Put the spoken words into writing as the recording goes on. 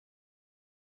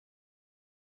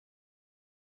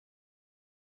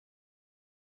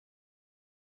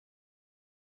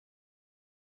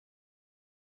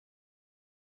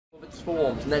Its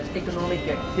forms, and that's economic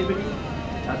activity.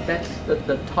 That's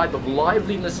the type of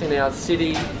liveliness in our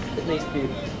city. It needs to be a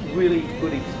really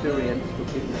good experience for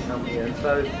people to come here. And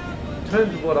so, in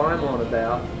terms of what I'm on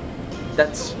about,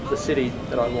 that's the city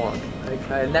that I want.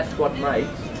 Okay, and that's what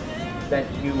makes that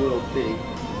New World City.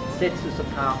 It sets us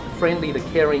apart, friendly to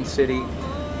caring city.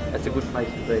 That's a good place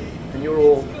to be. And you're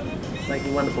all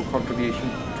making a wonderful contribution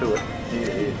to it.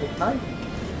 Yeah. Okay.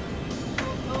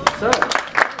 So.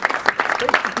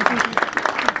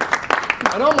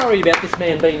 And I'm worried about this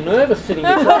man being nervous sitting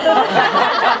here. Isn't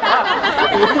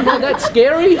that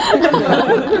scary?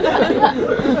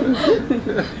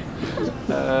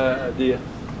 Dear.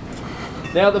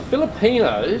 Now the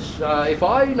Filipinos, if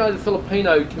I know the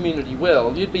Filipino community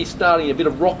well, you'd be starting a bit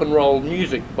of rock and roll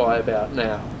music by about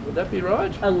now. Would that be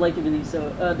right? I'd like to believe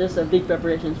so. There's a big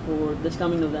preparations for this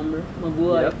coming November,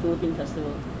 Mabuhay Philippine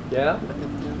Festival. Yeah?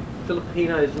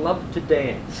 Filipinos love to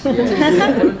dance. Yeah.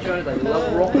 Haven't shown they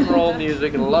love rock and roll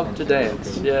music and love to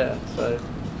dance. Yeah, so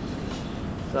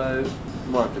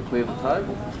might have to clear the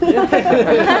table. Yeah.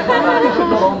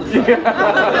 Not on the table.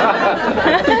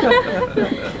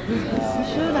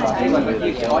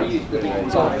 I used to think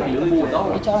 $4.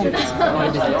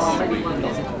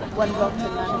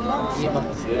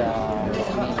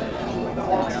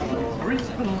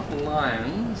 Brisbane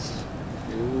Lions,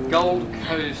 Gold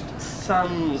Coast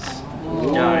Suns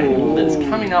game that's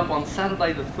coming up on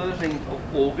Saturday the 13th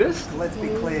of August. Let's be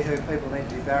clear who people need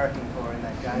to be barracking for in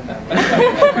that game.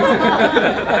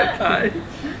 Okay.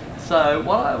 So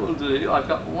what I will do, I've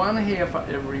got one here for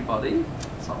everybody.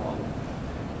 So I'll...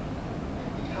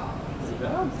 There you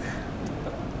go.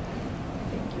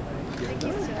 Thank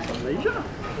you. Pleasure.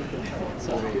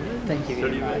 Thank you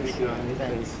very much.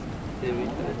 Thanks. There we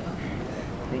go.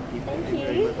 Thank you. Thank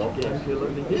you.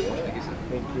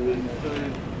 Thank you. So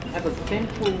have a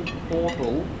central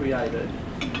portal created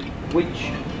which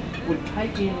would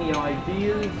take in the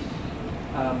ideas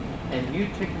and new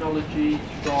technologies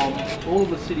from all of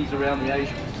the cities around the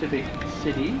Asia Pacific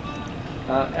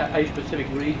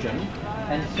region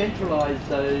and centralise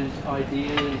those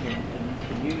ideas and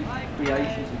new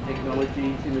creations and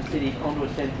technologies in the cities onto a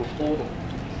central portal,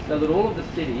 so that all of the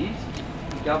cities,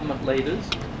 government leaders,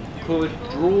 could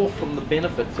draw from the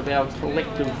benefits of our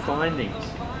collective findings.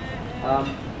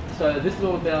 So this is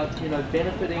all about,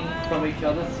 benefiting from each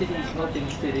other, cities helping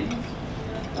cities.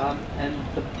 And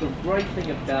the great thing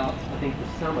about, I think, the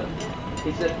summit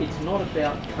is that it's not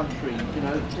about countries.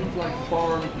 Things like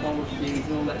foreign policies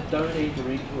and all that don't enter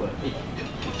into it. It's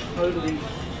totally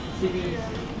cities,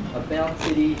 about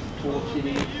cities, for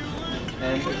cities,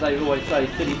 and as they always say,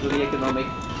 cities are the economic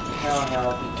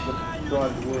powerhouses that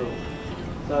drive the world.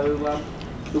 So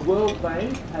the World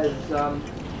Bank has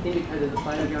indicated that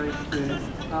they are going to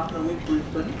partner with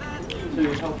Brisbane to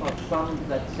help us fund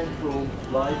that central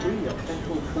library, a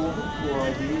central portal for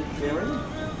ideas sharing.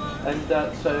 And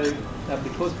so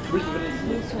because Brisbane is...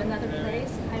 Move to another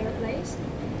place, higher place,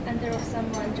 and there was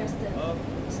someone just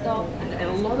stop. And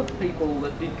a lot of people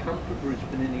that did come to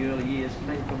Brisbane in the early years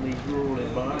came from these rural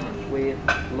environments where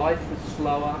life was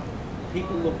slower,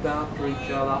 people looked after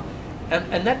each other,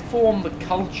 and that formed the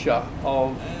culture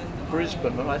of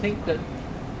Brisbane. And I think that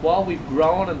while we've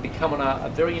grown and become a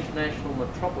very international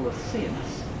metropolis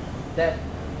since, that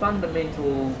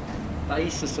fundamental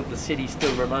basis of the city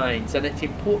still remains, and it's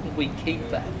important we keep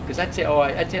that, because that's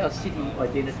our city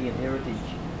identity and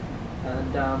heritage.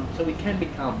 And so we can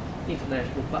become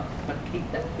international, but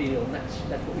keep that feel, and that's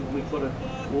what we've got to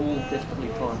all desperately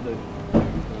try and do.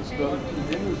 It's a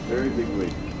very big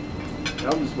week.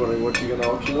 I'm just wondering what you're going to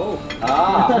auction off.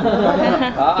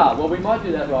 Well, we might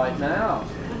do that right now.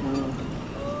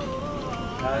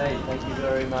 Okay, thank you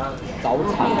very much. 早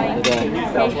产那个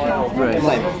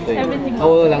right 对，我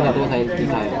2点多才离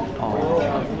开。哦。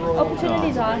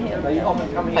Opportunities are here.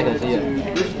 太可惜了，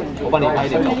我帮你拍一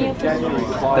点照片，对，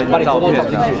帮你照片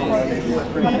进去。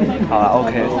好了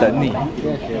 ，OK， 等你。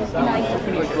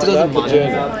这个是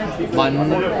蛮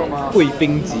贵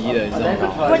宾级的，你知道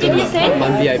吗？ What did you say?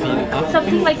 蛮 VIP 的啊。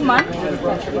 Something like man?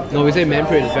 No, we say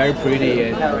Manfred is very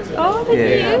pretty and Oh, thank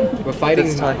you. we're fighting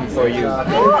for you.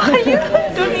 Oh, are you?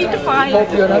 Don't need to fight.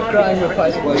 Hope you're not crying your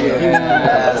face away.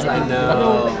 Yes, I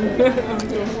know.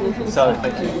 So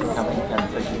thank you for coming and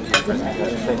thank you for your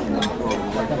presentation. Thank you for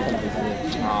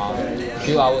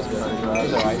Few hours ago.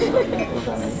 It's alright.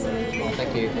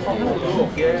 Thank you. Thank you. The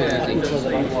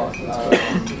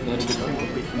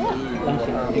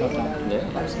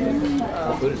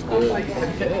food is good.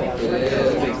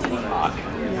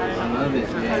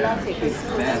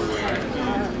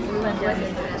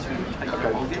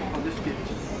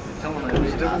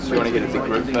 You want to get a big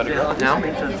group photograph now?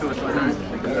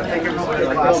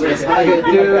 Okay,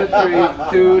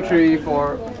 2, 3,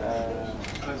 4.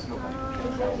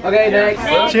 Okay,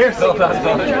 next. Cheers.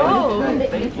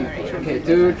 Okay,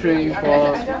 2, 3,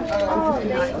 4.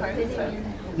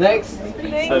 Next.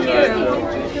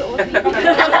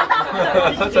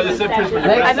 So you said Brisbane.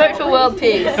 I vote for world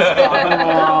peace.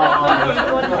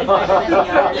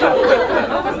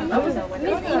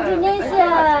 Miss Indonesia.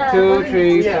 2,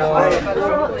 3, 4.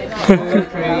 2,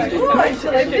 3.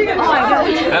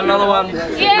 And another one.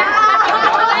 Yeah!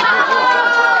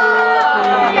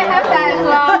 You can have that as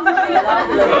well.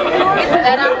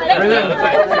 Brilliant.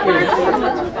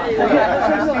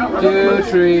 2,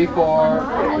 3, 4.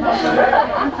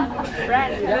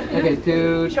 Okay,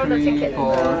 2, 3,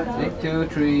 4. 2,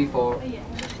 3, 4.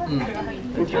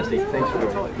 Fantastic. Thanks for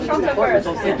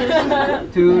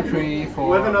 2, 3, 4.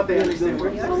 Whether or not they understand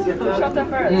what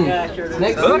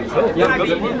Next.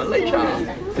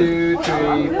 2,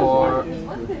 3, 4.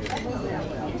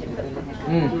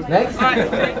 Next.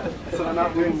 So they're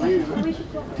not doing you.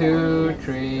 2,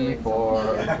 3, 4.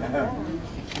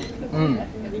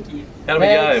 How do we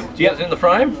go? Do you get it in the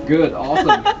frame? Good,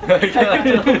 awesome.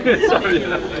 Sorry.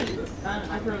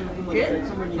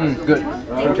 Good.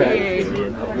 Okay.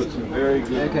 I've got some very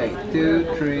good. Okay,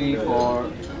 2, 3,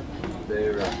 4.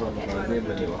 They're from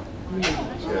Manila.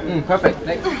 Perfect.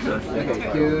 Next.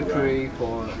 Okay, 2, 3,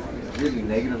 4. Really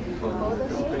negative from the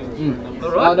Philippines.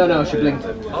 Oh no, she blinked.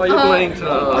 Oh, you're blinked.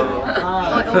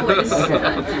 Always.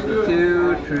 Okay.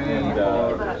 2, 3,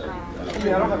 4.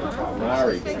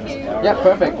 Mari. Yeah,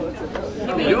 perfect.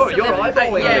 You're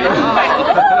eyeballing.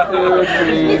 2,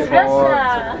 3, 4.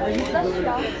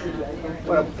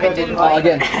 Oh,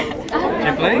 again.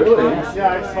 You blink?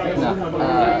 No.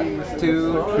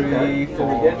 2, 3,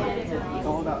 4.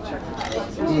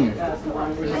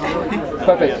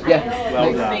 Perfect. Yeah.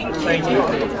 Well done. Thank you.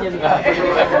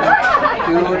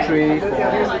 2, 3, 4.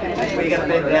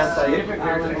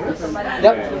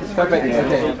 Yep. Perfect.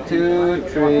 Okay. 2,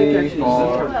 3,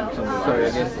 4. Sorry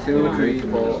again. 2, 3,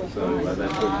 4.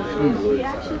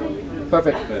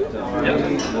 Perfect. 2,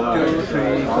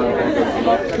 3, 4.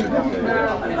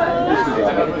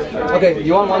 Okay.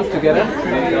 You want ones together? 3,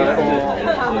 4.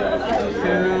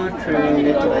 2,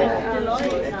 3, 4.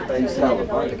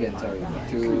 Again, sorry.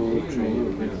 2, 3.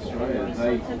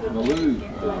 Hey, Malou.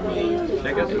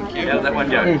 How did that one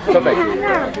go? Perfect.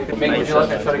 Would you like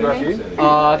that photograph you?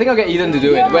 I think I'll get Eden to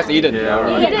do it. Where's Eden? Yeah, all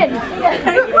right.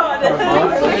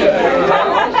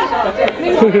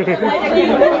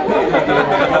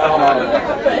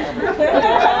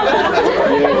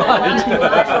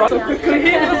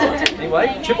 Anyway,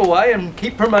 chip away and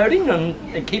keep promoting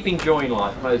and keep enjoying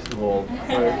life most of all. So,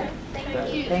 thank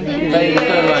you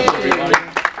so much, everybody.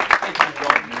 Thank you,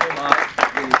 John, so much.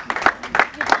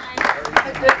 Have a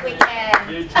good weekend.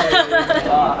 You too.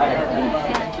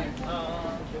 Bye.